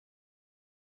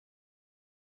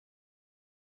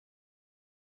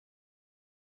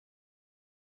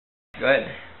Go ahead.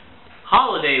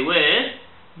 Holiday with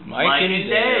Mike and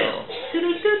Dale. Is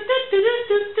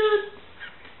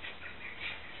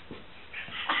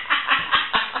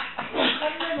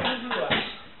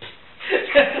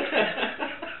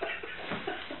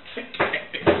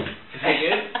that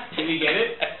good? Can you get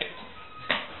it?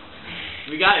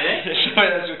 We got it, eh? Sorry,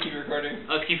 that's what keep recording.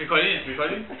 Oh, keep recording? It's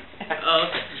recording? Oh,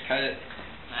 okay. Just cut it.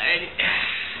 Alrighty.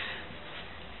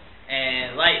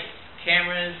 And lights,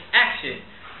 cameras, action.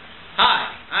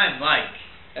 Hi, I'm Mike.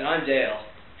 And I'm Dale.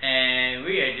 And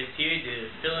we are just here to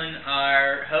fill in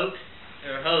our host.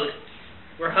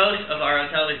 We're hosts of our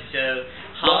own television show,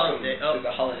 Holiday. Welcome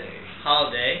to the Holiday.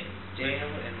 Holiday.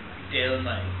 Dale and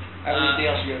Mike. I believe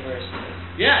Dale should go first.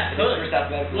 Yeah, totally. First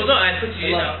alphabetical. Well, no, I put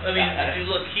you. If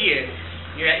you look here,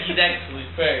 he's actually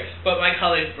first. But my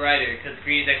color is brighter because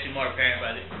green is actually more apparent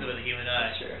by the human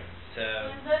eye. Sure.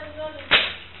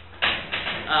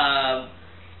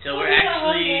 So we're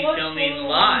actually filming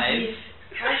live.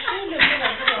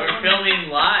 We're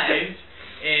filming live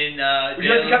in. Would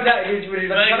you like to come down? Would you like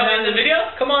to come down in the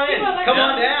video? Come on in. Come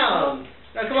on down.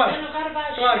 No, come on.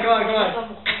 Come on.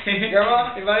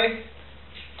 Grandma, anybody?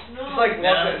 Just like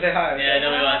walk and say hi. Yeah,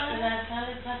 nobody wants to.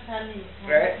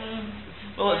 Right?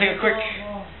 Well, let's take a quick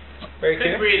break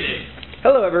here. Quick breather.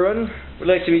 Hello, everyone. Would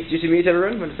like to meet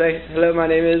everyone. Want to say hello? My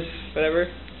name is whatever.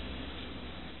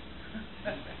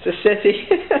 It's a city.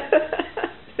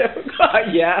 Oh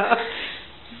God, yeah.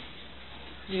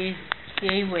 Let's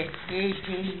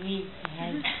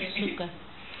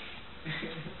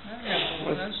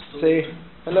say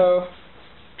hello.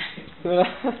 No.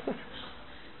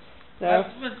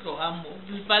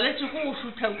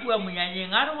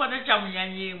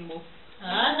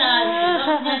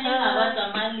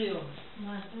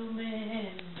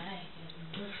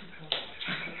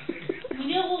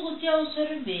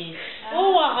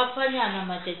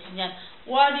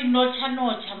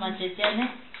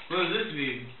 What does this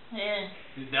mean?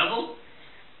 The devil?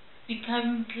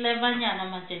 Become clever nyana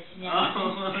matetinyana.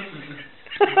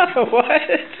 What?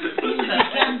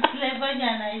 Become clever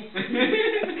nyana.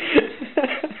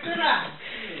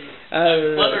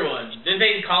 Clever one. Didn't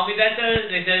they call me that though?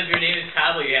 They said if your name is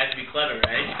Cowboy, you have to be clever,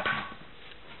 right?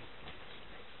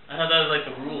 I thought that was like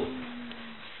the rule.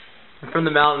 I'm from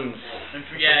the mountains.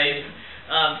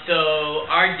 So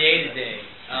our day today.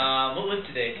 What was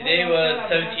today? Today was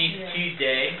 17th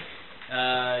Tuesday.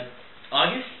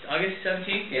 August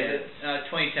 17th? Yeah.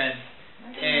 2010.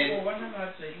 And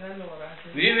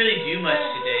we didn't really do much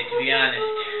today, to be honest.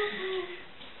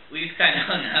 We just kind of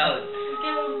hung out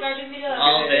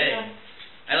all day.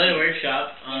 I led a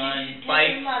workshop on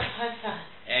bikes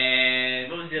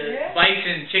and what was the bikes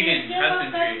and chicken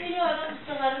husbandry.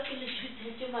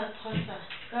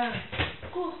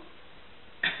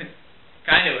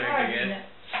 Kind of work, I guess.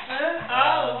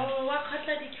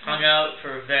 Hung out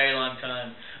for a very long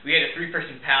time. We had a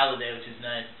 3-person paddle today, which is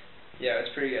nice. Yeah,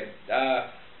 it's pretty good.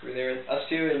 We were there with us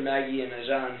two and Maggie and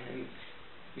Jean, and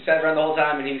we sat around the whole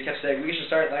time, and he kept saying, we should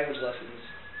start language lessons.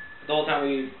 The whole time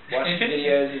we watched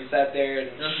videos and sat there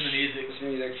and listened to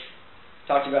music.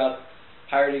 Talked about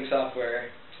pirating software.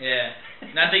 Yeah.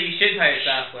 Not that you should pirate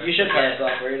software. You should pirate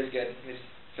software. It is good. It's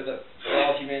for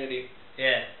all of humanity.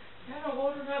 Yeah.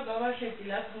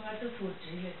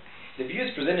 The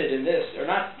views presented in this are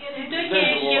not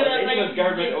representable of anyone's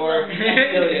government or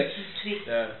affiliates.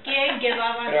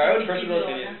 But our own personal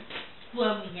opinion.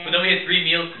 But then we had 3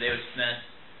 meals today, which is nice.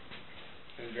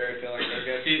 It was very filling. Very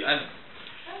good. Dude,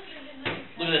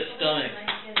 look at that stomach.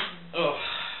 Oh,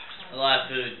 a lot of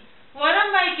food.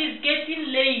 Mike is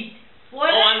getting late.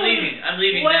 I'm leaving now. I'm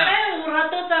leaving. Yeah, I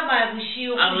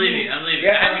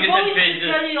have to get that finished.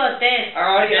 Tell your dad.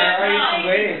 Our audience is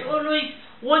waiting. Always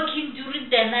working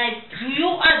during the night. Do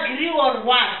you agree or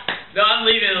what? No, I'm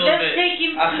leaving in a little bit. Let's take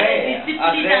him to the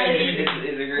disciplinary.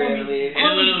 Is agreeing to leave. In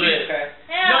a little bit. Okay.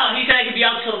 Yeah. No, he said I could be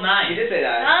out till 9. He did say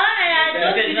that. He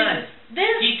said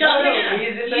 9. He told me.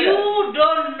 You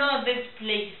don't know this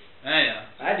place. I know.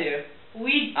 I do.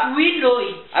 We know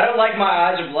it. I don't like my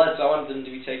eyes are blood, so I want them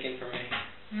to be taken from me.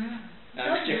 No,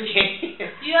 I'm just joking.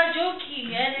 You are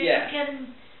joking, and yeah. you can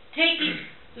take it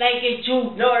like a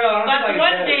joke. No, I don't but like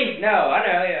one a joke. day. No, I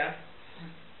know, yeah.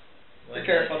 Be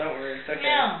careful, don't worry. It's okay.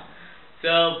 Yeah.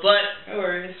 So, but no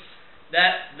worries.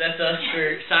 That's us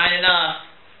for signing off.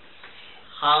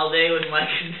 Holiday with Mike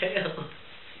and Dale.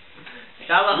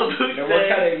 Shalom, Woodson. No more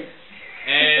cutting.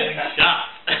 And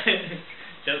shot.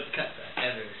 Don't cut that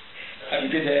ever. Have a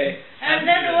good day. And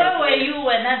then where were you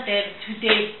when not there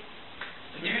today?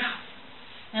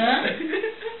 Huh?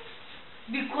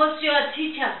 Because your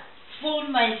teacher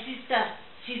phoned my sister.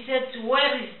 She said,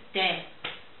 where is Dan?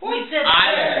 We said,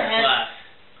 I was in class.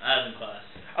 I was in class.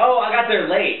 Oh, I got there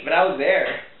late, but I was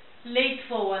there. Late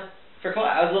for what? For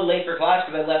class. I was a little late for class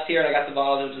because I left here and I got the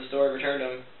bottles, went to the store, and returned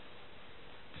them.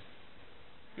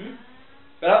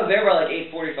 But I was there by like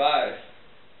 8:45.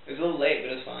 It was a little late, but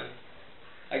it was fine.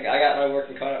 I got my work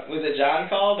and caught up. Was it John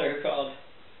called or who called?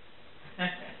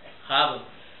 Hobble.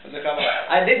 Was it called?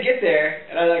 I did get there,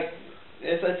 and I like,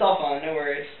 it's all fine, no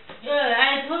worries. Yeah,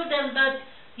 I told them that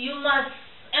you must,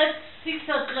 at 6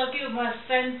 o'clock, you must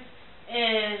send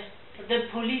the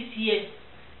police here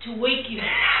to wake you.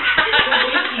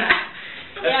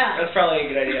 Yeah. That's probably a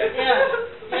good idea.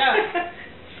 Yeah.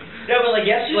 No, but like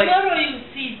tomorrow you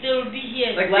see they will be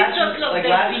here. Like last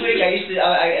week,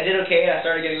 I did okay. I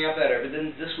started getting up better, but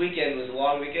then this weekend was a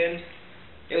long weekend.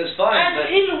 It was fun.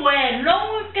 Until when?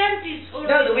 Long weekend is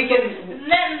already. No, the weekend.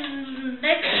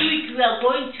 Next week we are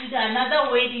going to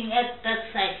another wedding at that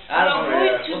side. I don't know. We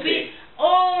are going to be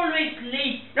always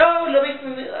late. No,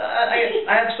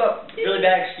 I have some really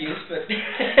bad excuse, but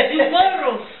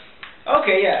tomorrow.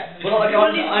 Okay, yeah. Well, like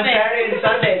on Saturday and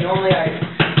Sunday, normally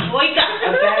wake up.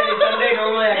 On Saturday, Sunday,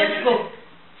 normally Let's go.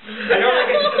 I normally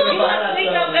get to the you must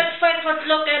wake up at 5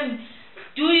 o'clock and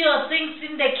do your things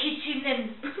in the kitchen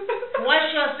and wash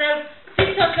yourself.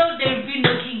 6 o'clock they will be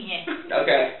knocking here.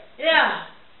 Okay. Yeah.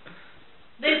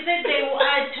 They said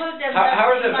I told them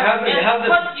how's the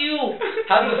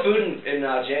food in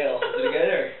jail? Is it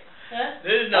good or? Huh?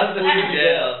 There's no food in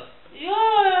jail.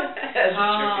 Yeah. That's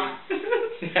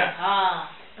yeah.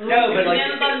 No, but like.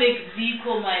 Remember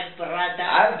Mexico, my brother.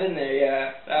 I've been there, yeah.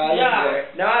 I lived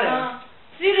there. No, I know.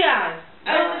 Serious.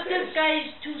 This guy is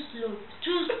too slow.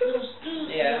 Too slow.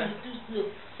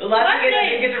 Well, last weekend I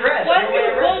didn't get to rest. When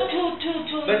you go to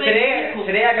but Mexico,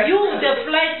 today I got the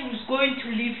flight is going to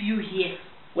leave you here.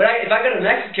 If I go to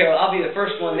Mexico, I'll be the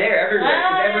first one there everywhere.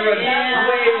 Everyone's way.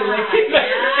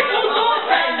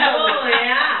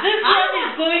 This one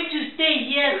is going to stay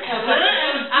here.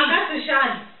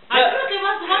 In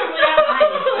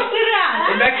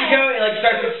Mexico, it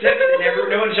starts at 6 and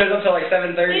no one shows up till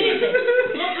 7:30.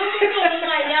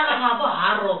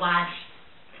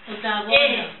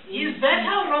 Is that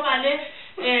how Romale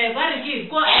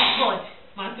go airport?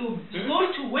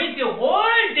 Go to wait the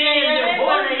whole day and the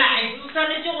whole night.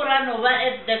 You run over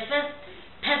at the first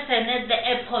person at the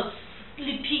airport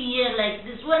sleeping here like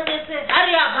this. When they say,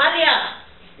 hurry up.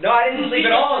 No, I didn't sleep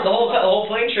at all. The whole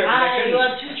plane trip. You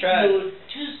are too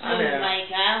slow, my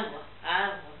God.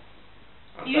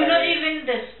 You know, even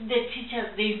the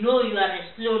teachers, they know you are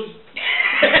slowly.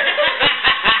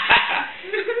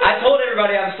 I told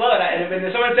everybody I'm slow, and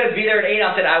when someone says be there at 8,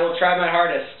 I said I will try my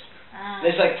hardest. They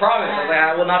like promise. I was like,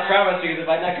 I will not promise because it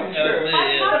might not come true.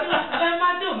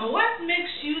 What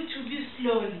makes you to be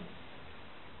slowly?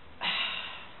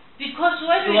 Because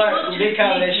when we go to sleep,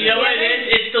 you know what it is?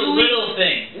 It's the little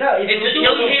thing. No,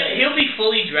 he'll be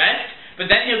fully dressed, but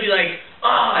then he'll be like,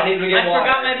 oh, I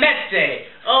forgot my meds day.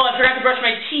 Oh, I forgot to brush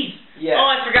my teeth. Yeah. Oh,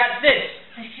 I forgot this.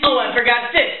 Oh, I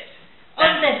forgot this.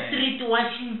 On the street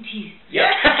washing teeth. Yeah.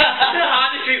 On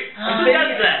the street. Who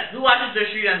does that? Who washes their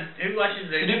street Who washes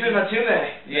their teeth?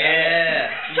 Yeah.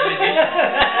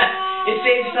 It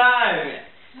saves time.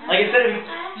 Like instead of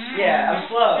I'm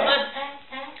slow.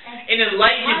 In the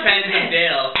light defense of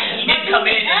Dale, he did come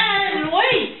in and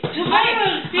wait. Tomorrow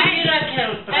will be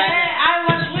miracle. I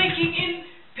was waking in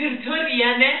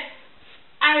Pretoria.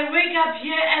 I wake up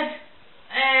here at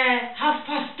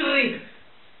 3:30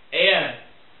 a.m.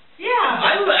 Yeah.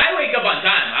 I wake up on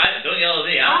time. Don't yell at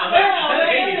me.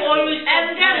 Always.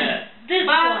 And then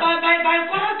by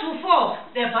 3:45,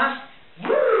 the bus.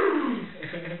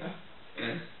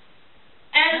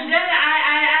 And then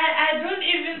I don't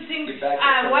even think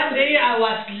one day I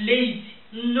was late.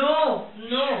 No.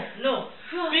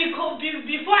 Because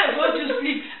before I go to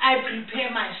sleep, I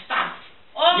prepare my stuff.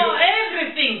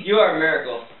 Everything. You are a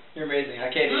miracle. You're amazing. I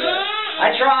can't do that.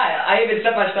 I try. I even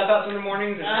set my stuff out in the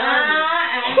mornings. It's still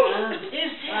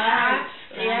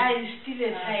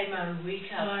a time I wake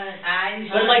up.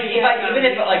 But like, even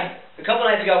if a couple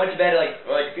nights ago I went to bed a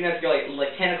few nights ago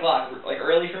like 10 o'clock,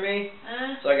 early for me.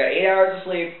 So I got 8 hours of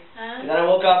sleep, and then I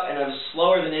woke up and I was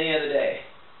slower than any other day.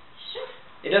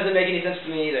 It doesn't make any sense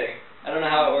to me either. I don't know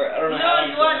how it works. I don't know how.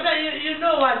 You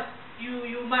know what?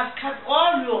 You must cut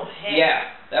all your hair.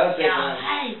 Yeah, that would save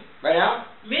time. Right now?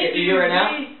 Maybe you do it right now?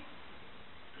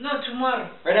 No, tomorrow.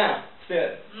 Right now. Let's do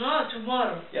it. No,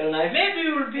 tomorrow. You got a knife? Maybe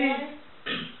you will be.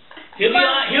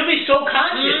 He'll be so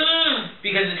conscious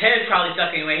because his hair is probably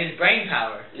sucking away his brain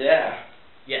power. Yeah.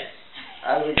 Yes.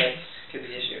 I believe that could be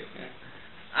the issue. Yeah.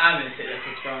 I'm gonna say that's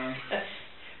what's wrong.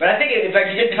 But I think if I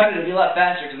could get cut, it'd be a lot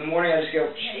faster. Because in the morning I just go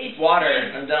water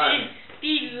and I'm done.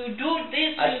 If you do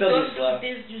this, I still do slow.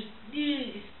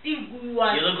 this. think you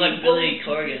are You look still like Billy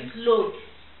going to Corgan. be slow.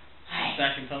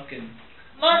 Smashing Pumpkins.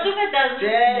 Madume doesn't.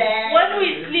 When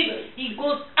we sleep, he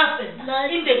goes up and down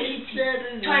in the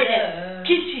kitchen, toilet,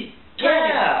 kitchen,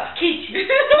 toilet, kitchen,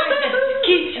 toilet,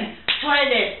 kitchen,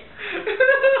 toilet.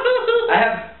 I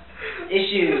have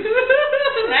issues.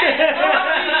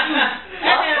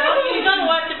 You don't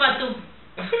want to Madume.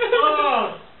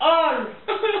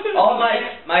 All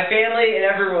my family and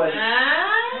everyone.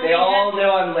 They all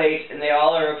know I'm late, and they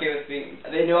all are okay with being.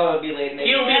 They know I would be late. And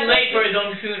He'll be late for his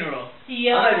own funeral.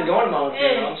 Yeah. I'm not even going to my own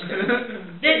funeral.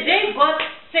 The day God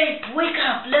says, "Wake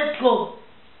up, let's go."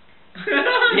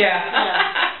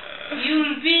 Yeah.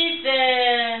 You'll be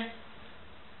the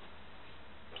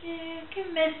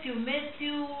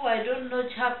Matthew, I don't know,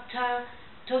 chapter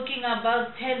talking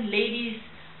about 10 ladies.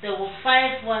 There were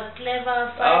 5 was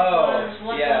clever, 5 was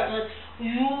what.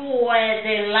 You were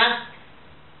the last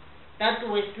that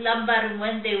was slumbering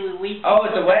when they were waiting. Oh,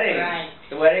 it's the wedding. Bride.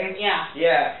 The wedding? Yeah.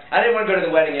 Yeah. I didn't want to go to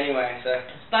the wedding anyway, so.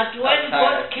 But when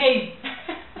God came,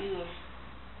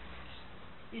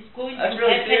 it's going That's to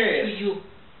really happen serious. to you.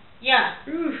 Yeah.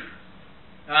 Oof.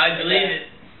 I believe it.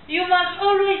 You must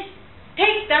always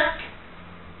take that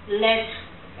letter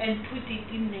and put it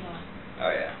in there. Oh,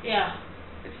 yeah. Yeah.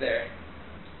 It's there.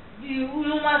 You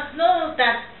must know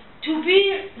that to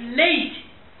be late,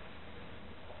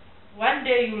 one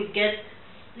day you'll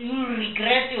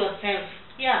regret yourself.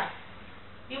 Yeah.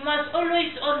 You must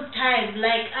always on time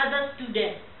like other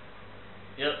students.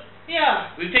 Yep.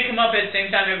 Yeah. We pick them up at the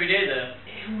same time every day though.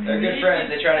 They're good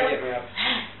friends. They try to get me up.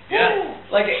 Yeah.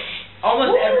 Like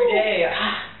almost every day.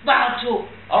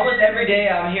 Almost every day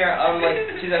I'm here. I'm like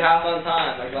to the house on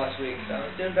time. Like last week. So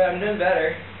I'm doing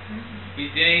better.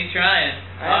 He's trying.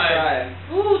 I'm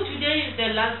trying. Ooh, today is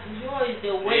the last. Is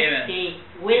the Wednesday.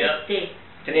 Wednesday.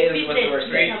 Today was the worst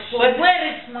day. But where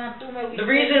is Madume? The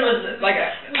reason was like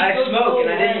I smoke and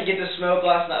I didn't get to smoke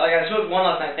last night. Like I smoked one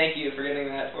last night. Thank you for getting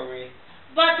that for me.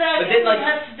 But then, we like,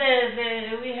 have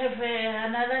we have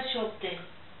another shop there.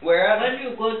 Where? When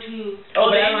you go to.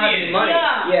 Oh, but I don't have any money.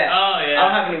 Yeah. Oh yeah. I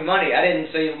don't have any money. I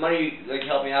didn't. So money like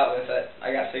helped me out with it.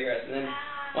 I got cigarettes and then.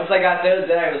 Once I got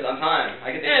those, then I was on time.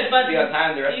 I could be on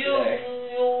time the rest of the day.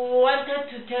 You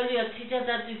wanted to tell your teacher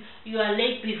that you are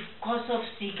late because of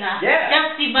cigar. Yeah.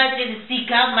 Just imagine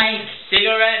cigar, Mike.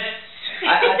 Cigarettes.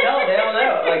 I tell them, they don't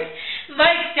know. Like.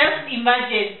 Mike, just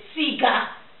imagine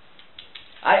cigar.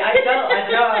 I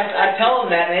tell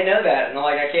them that and they know that and I'm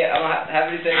like I don't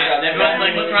have any cigarettes. Everyone's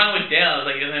like, what's wrong with Dale? I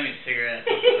was like, he doesn't have any cigarettes.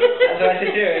 That's what I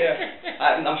say too.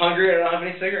 Yeah. I'm hungry and I don't have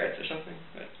any cigarettes or something.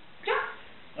 But.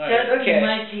 That's okay.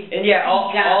 And yeah, all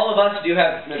of us do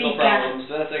have mental problems,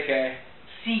 so that's okay.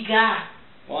 Cigar.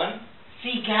 One?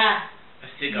 Cigar. A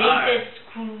cigar. Latest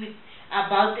school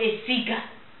about a cigar.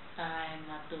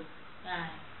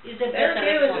 It's a better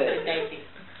record, I think.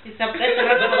 It's a better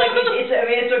record. Like,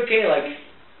 it's okay, like...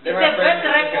 It's a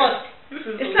better record.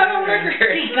 It's not a record.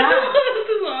 Cigar. This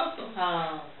is awesome.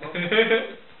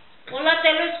 Hola,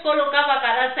 te lo colocaba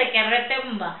cada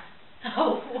secretemba. I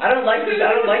don't like to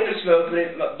smoke,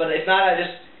 but it's not. I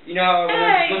just, you know how when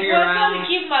I'm just looking around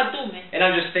and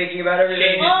I'm just thinking about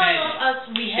everything. All of us,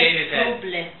 we have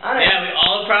problems. Yeah, we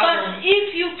all have problems. But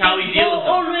if you can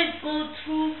always go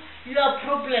through your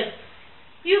problem,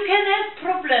 you can have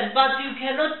problem, but you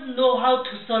cannot know how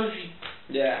to solve it.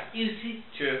 Yeah. You see.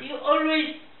 True. You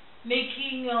always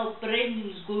making your brain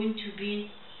is going to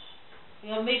be. You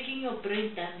are making your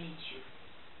brain damage you.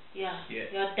 Yeah.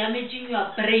 You are damaging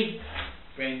your brain.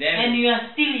 Brain damage. And you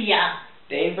are still young.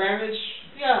 Brain damage?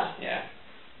 Yeah. Yeah.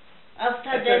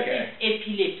 After That's that okay. is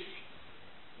epilepsy.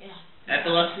 Yeah.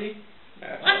 Epilepsy? No,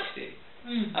 epilepsy.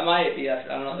 I might be. I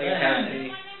don't think I have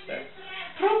any. So.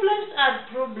 Problems are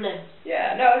problems.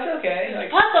 Yeah. No, it's okay. It's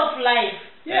part of life.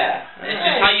 Yeah. It's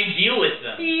just how you deal with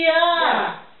them.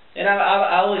 Yeah. And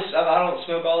I don't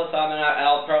smoke all the time, and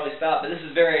I'll probably stop. But this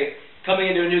is very.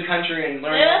 Coming into a new country and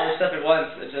learning all this stuff at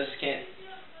once, I just can't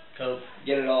cope,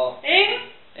 get it all.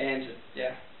 And,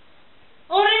 yeah.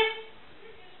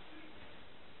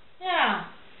 Yeah.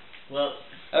 Well.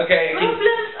 Okay.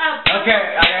 Problems are part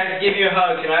okay, I gotta give you a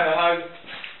hug. Can I have a hug?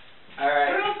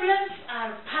 Alright. Problems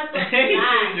are part of life.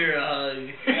 Give her a hug.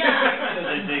 Yeah.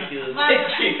 That's ridiculous. But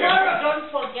tomorrow, don't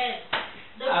forget.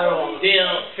 I don't.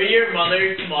 Dale, for your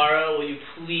mother tomorrow, will you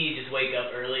please just wake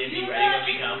up early and be ready when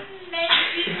we come?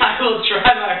 I will try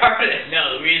my hardest.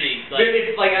 No, really. Like,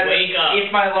 wake up.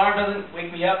 If my alarm doesn't wake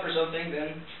me up or something,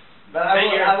 then. But set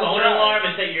your I will phone try. alarm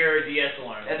and set your DS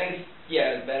alarm. I think,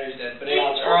 the battery's dead. But in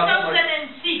 2006.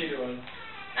 I'll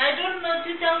I don't know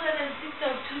 2006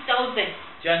 or 2000.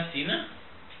 John Cena?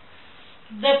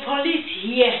 the police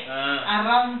here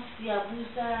around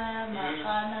Siabusa,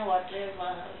 Makana,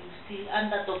 whatever you see,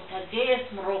 under Dr. J.S.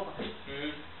 Moroka.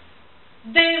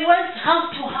 They went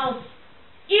house to house.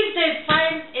 If they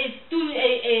find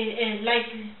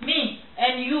like me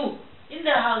and you in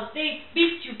the house, they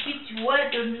beat you.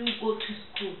 Why don't you go to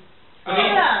school? But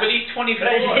he's 24.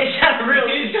 It's not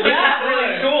really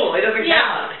school. It doesn't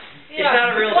count. It's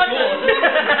not a real school.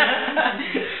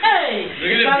 Hey!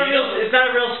 It's not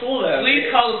a real school though.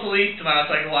 Please call the police tomorrow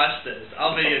so I can watch this.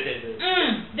 I'll videotape this.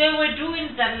 They were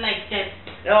doing that like that.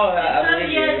 No, I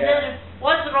believe you. Yeah.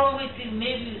 What's wrong with you?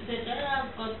 Maybe you said,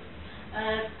 I've got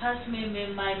passed me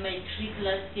my matric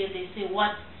last year. They say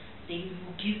what? They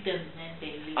give them and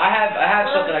they leave. I have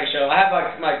something I can show. I have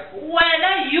my.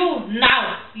 Well, you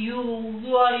now you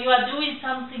are doing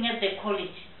something at the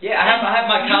college. Yeah, I have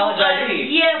my college ID.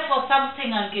 Yeah, for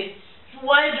something again.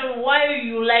 Why do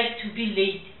you like to be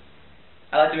late?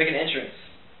 I like to make an entrance.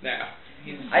 No,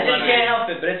 I just can't help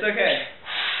it, but it's okay.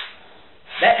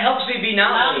 That helps me be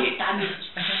not late.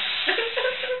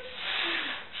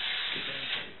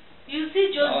 You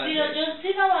see, John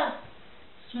Cena was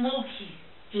smoky.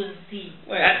 John Cena.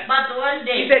 But one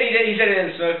day. He said he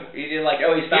didn't smoke. He did like he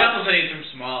stopped. He also said he's from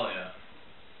Somalia.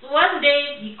 One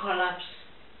day he collapsed.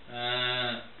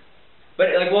 But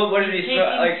like, what did he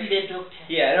smoke? Like, to the doctor.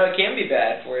 Yeah, I know it can be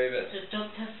bad for you, but. The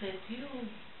doctor said, you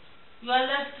are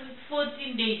left with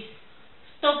 14 days.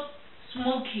 Stop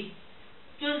smoking.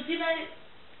 John Cena,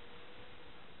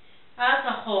 as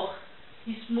a whore,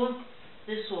 he smoked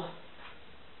this one.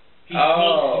 He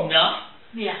smoked snuff?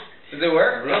 Yeah. Does it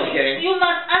work? Really? I'm kidding. You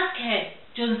must ask her,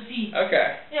 John C. Okay.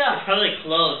 Yeah. It's probably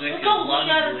closed. Makes your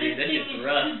lungs bleed. That shit's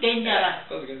rough. Too dangerous.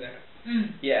 Close good there.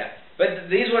 Yeah. But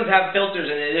these ones have filters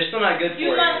in it. They're still not good for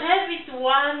you. You must have it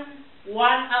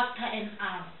one after an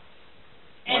hour.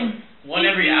 And one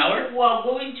every hour? Who are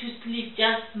going to sleep,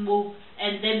 just smoke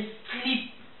and then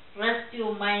sleep. Rest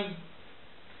your mind.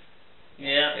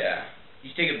 Yeah. Yeah. You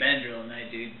should take a Benadryl at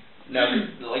night, dude. No,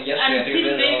 like yesterday I took a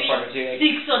Benadryl apartment too. Like,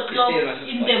 6 o'clock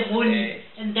in the morning,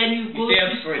 and then you go stay to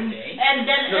up for a school, day? and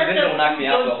then no, Benadryl knocked me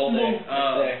out the whole day.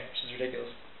 Which is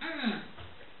ridiculous.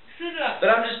 But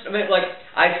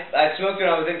I smoked when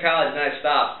I was in college, and then I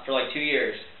stopped for like 2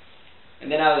 years.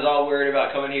 And then I was all worried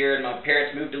about coming here, and my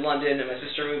parents moved to London, and my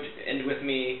sister moved in with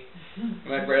me,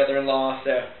 my brother-in-law.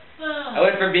 So I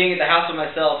went from being at the house with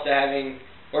myself to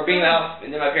being in the house,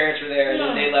 and then my parents were there, and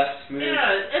then they left, moved.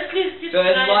 Yeah, at least so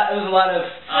it was a lot of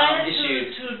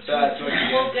issues. To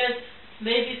smoke at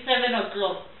maybe 7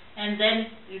 o'clock, and then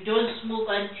you don't smoke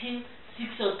until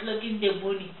 6 o'clock in the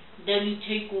morning. Then you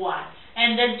take one,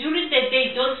 and then during the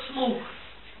day don't smoke.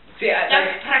 See,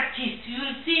 that's practice.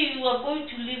 You'll see you are going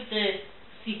to leave the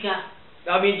cigar.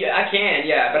 I mean, I can,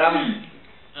 yeah, but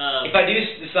if I do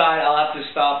decide, I'll have to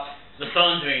stop. The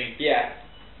phone's ringing. Yeah.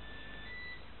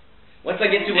 Once I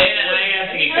get to I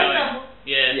have to get going.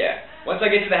 Yeah. Yeah. Once I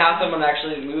get to the house I'm gonna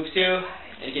actually move to,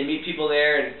 and can meet people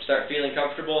there and start feeling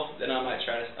comfortable, then I might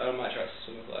try to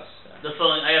swim with less. So. The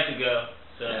phone. I have to go.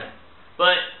 So. Yeah.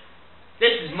 But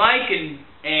this is Mike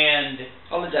and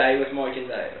Holiday with Mike and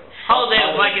Dale. Holiday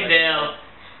with Mike and Dale.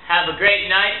 Have a great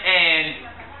night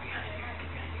and.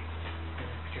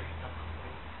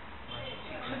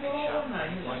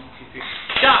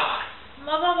 Stop.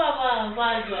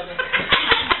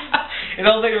 Is the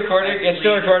whole thing recording? It's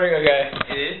still recording? Okay.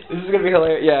 It is? This is going to be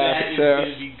hilarious. Yeah, so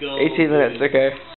 18 minutes, okay.